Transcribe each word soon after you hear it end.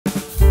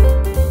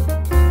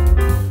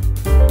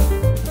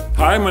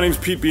Hi, my name's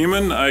Pete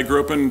Beeman. I grew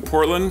up in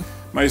Portland.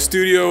 My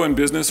studio and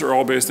business are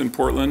all based in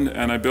Portland,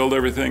 and I build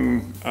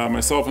everything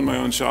myself in my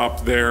own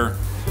shop there.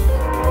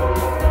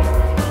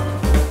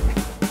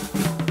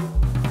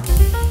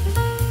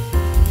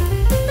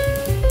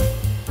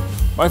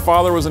 My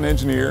father was an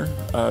engineer,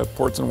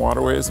 ports and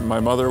waterways, and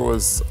my mother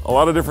was a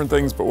lot of different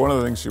things, but one of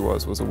the things she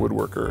was a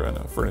woodworker and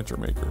a furniture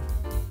maker.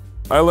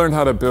 I learned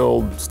how to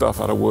build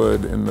stuff out of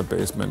wood in the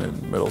basement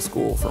in middle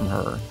school from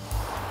her.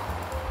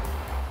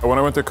 When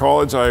I went to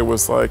college, I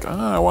was like,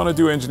 I want to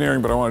do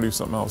engineering, but I want to do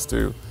something else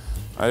too.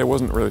 I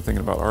wasn't really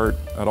thinking about art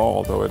at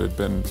all, though it had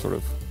been sort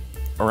of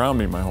around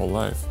me my whole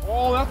life.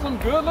 Oh, that's some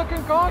good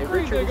looking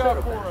concrete they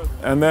got for us.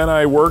 And then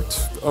I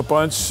worked a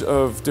bunch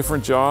of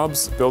different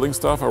jobs, building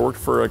stuff. I worked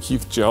for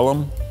Keith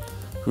Jellum,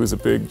 who's a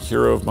big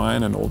hero of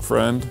mine, an old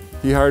friend.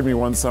 He hired me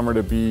one summer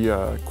to be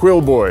a quill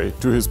boy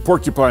to his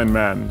porcupine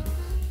man.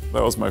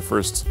 That was my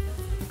first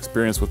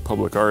experience with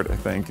public art, I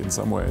think, in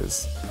some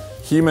ways.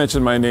 He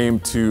mentioned my name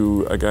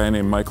to a guy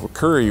named Michael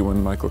Curry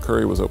when Michael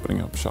Curry was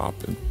opening up shop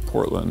in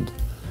Portland.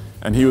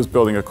 And he was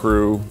building a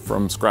crew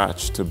from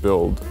scratch to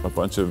build a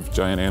bunch of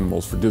giant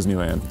animals for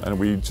Disneyland. And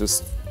we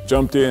just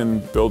jumped in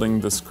building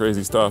this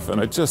crazy stuff.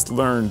 And I just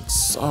learned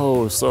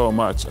so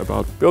much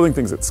about building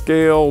things at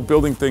scale,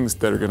 building things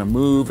that are gonna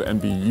move and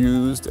be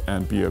used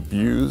and be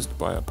abused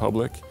by a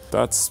public.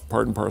 That's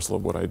part and parcel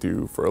of what I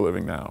do for a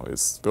living now,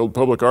 is build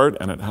public art,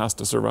 and it has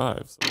to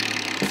survive.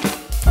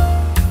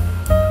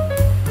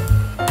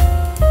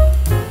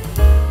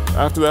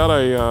 After that,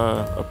 I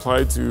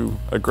applied to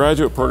a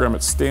graduate program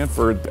at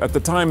Stanford. At the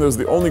time, it was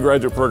the only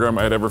graduate program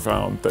I had ever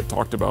found that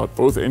talked about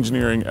both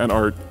engineering and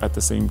art at the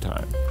same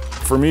time.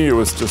 For me, it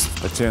was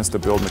just a chance to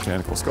build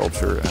mechanical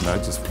sculpture, and I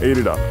just ate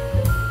it up.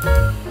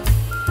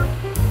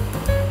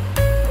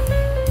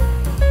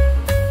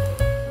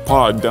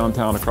 Pod,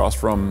 downtown across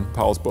from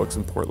Powell's Books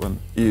in Portland,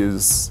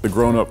 is the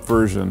grown-up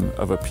version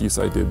of a piece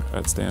I did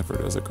at Stanford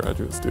as a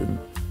graduate student.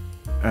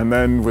 And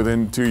then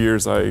within 2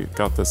 years, I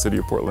got the city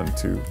of Portland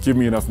to give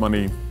me enough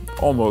money,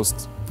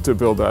 almost, to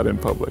build that in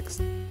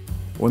Publix.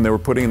 When they were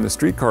putting in the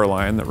streetcar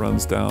line that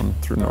runs down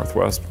through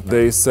Northwest,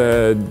 they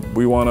said,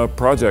 we want a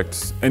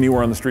project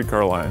anywhere on the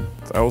streetcar line.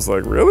 I was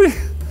like, really?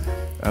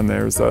 And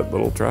there's that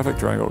little traffic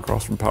triangle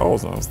across from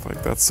Powell's, and I was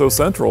like, that's so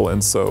central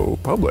and so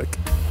public.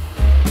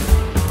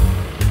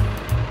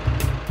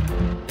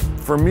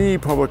 For me,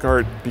 public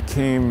art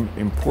became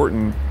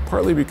important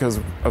partly because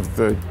of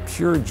the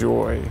pure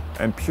joy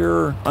and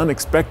pure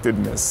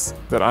unexpectedness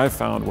that I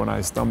found when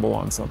I stumble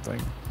on something.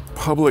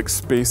 Public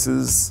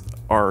spaces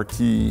are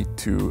key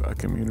to a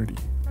community.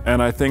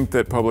 And I think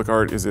that public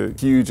art is a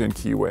huge and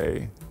key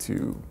way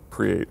to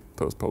create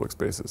those public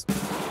spaces.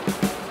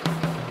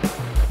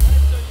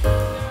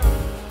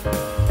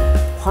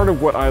 Part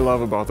of what I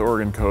love about the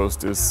Oregon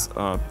coast is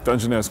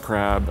Dungeness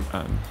crab,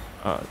 and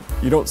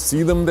you don't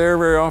see them there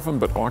very often,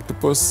 but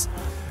octopus.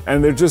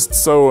 And they're just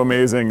so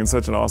amazing and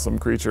such an awesome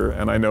creature,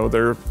 and I know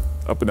they're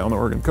up and down the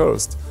Oregon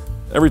coast.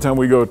 Every time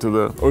we go to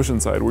the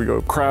ocean side, we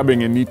go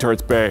crabbing in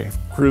Netarts Bay,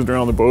 cruising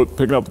around the boat,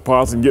 picking up the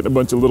pots and getting a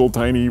bunch of little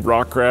tiny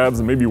rock crabs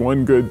and maybe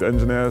one good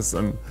Dungeness.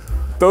 And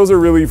those are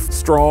really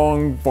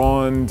strong,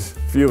 fond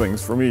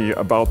feelings for me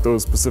about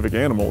those specific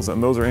animals,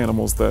 and those are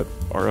animals that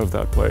are of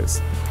that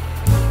place.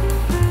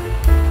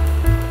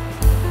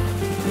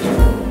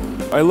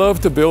 I love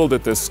to build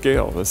at this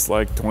scale, this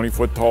like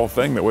 20-foot tall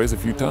thing that weighs a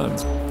few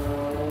tons.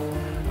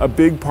 A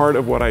big part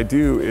of what I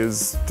do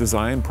is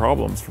design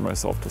problems for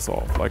myself to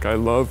solve. Like, I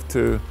love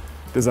to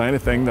design a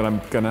thing that I'm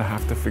gonna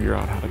have to figure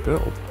out how to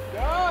build.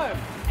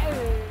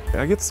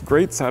 I get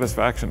great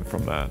satisfaction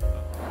from that.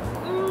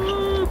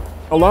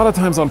 A lot of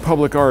times on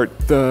public art,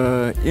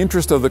 the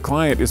interest of the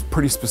client is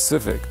pretty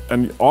specific,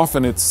 and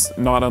often it's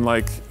not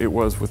unlike it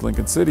was with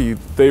Lincoln City.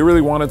 They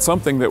really wanted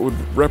something that would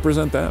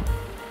represent them.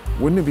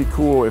 Wouldn't it be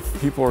cool if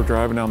people are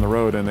driving down the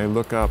road and they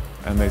look up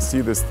and they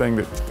see this thing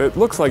that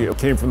looks like it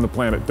came from the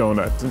planet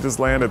Donuts and just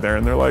landed there,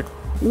 and they're like,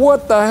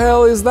 what the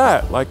hell is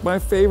that? Like, my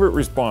favorite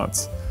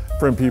response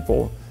from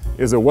people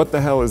is a what the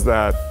hell is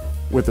that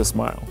with a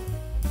smile.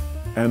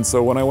 And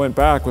so when I went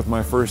back with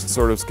my first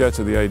sort of sketch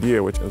of the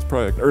idea, which was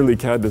probably early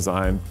CAD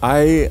design,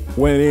 I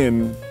went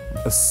in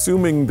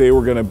assuming they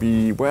were gonna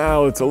be,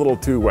 well, it's a little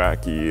too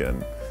wacky,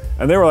 and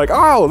they were like,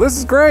 oh, this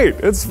is great,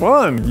 it's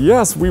fun.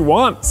 Yes, we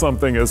want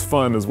something as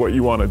fun as what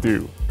you want to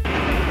do.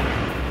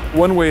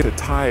 One way to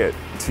tie it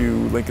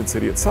to Lincoln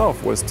City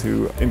itself was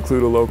to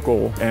include a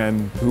local,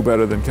 and who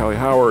better than Kelly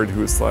Howard,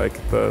 who's like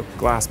the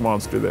glass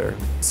monster there.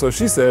 So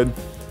she said,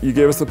 you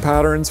gave us the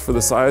patterns for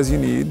the size you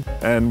need,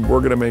 and we're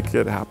gonna make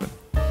it happen.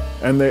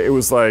 And it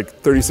was like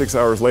 36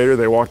 hours later,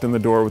 they walked in the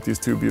door with these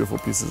two beautiful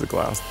pieces of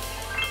glass.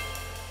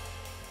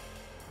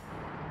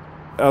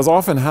 As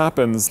often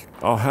happens,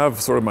 I'll have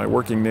sort of my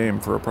working name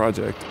for a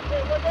project.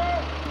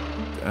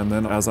 And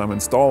then as I'm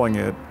installing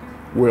it,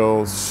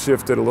 we'll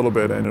shift it a little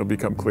bit and it'll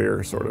become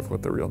clear sort of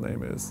what the real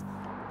name is.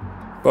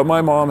 But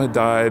my mom had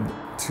died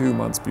 2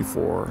 months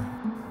before,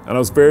 and I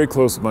was very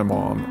close with my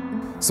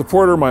mom.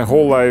 Support her my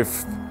whole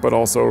life, but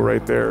also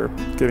right there,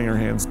 getting her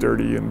hands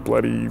dirty and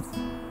bloody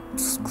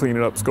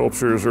cleaning up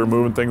sculptures or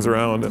moving things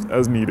around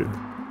as needed.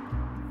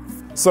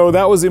 So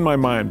that was in my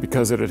mind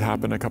because it had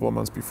happened a couple of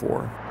months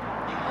before.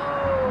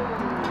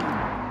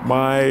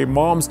 My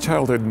mom's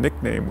childhood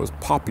nickname was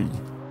Poppy.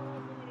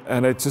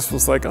 And it just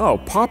was like, oh,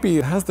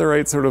 Poppy has the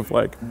right sort of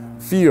like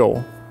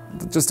feel,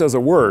 just as a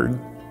word,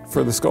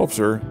 for the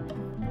sculpture.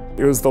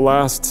 It was the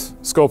last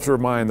sculpture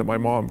of mine that my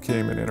mom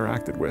came and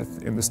interacted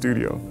with in the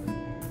studio.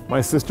 My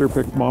sister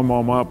picked my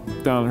mom up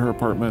down in her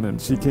apartment, and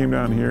she came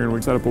down here and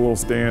we set up a little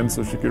stand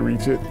so she could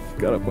reach it.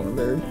 Got up on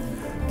there,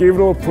 gave it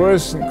a little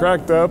push and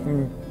cracked up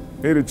and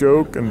made a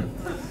joke, and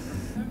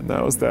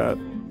that was that.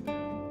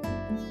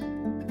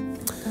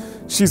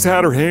 She's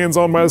had her hands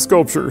on my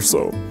sculpture,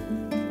 so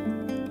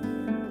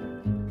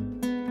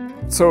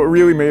it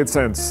really made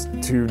sense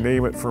to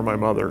name it for my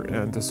mother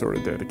and to sort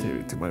of dedicate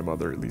it to my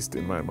mother, at least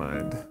in my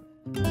mind.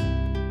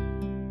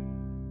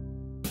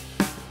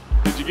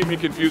 Did you get me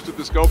confused with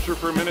the sculpture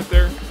for a minute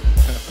there?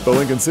 The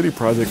Lincoln City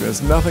project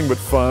is nothing but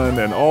fun,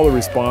 and all the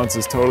response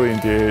is totally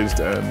engaged,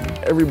 and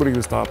everybody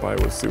who stopped by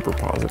was super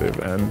positive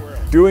and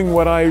doing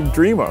what I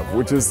dream of,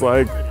 which is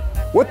like,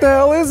 what the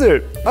hell is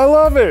it? I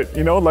love it!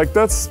 You know, like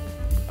it's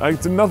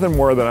nothing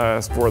more than I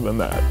asked for than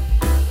that.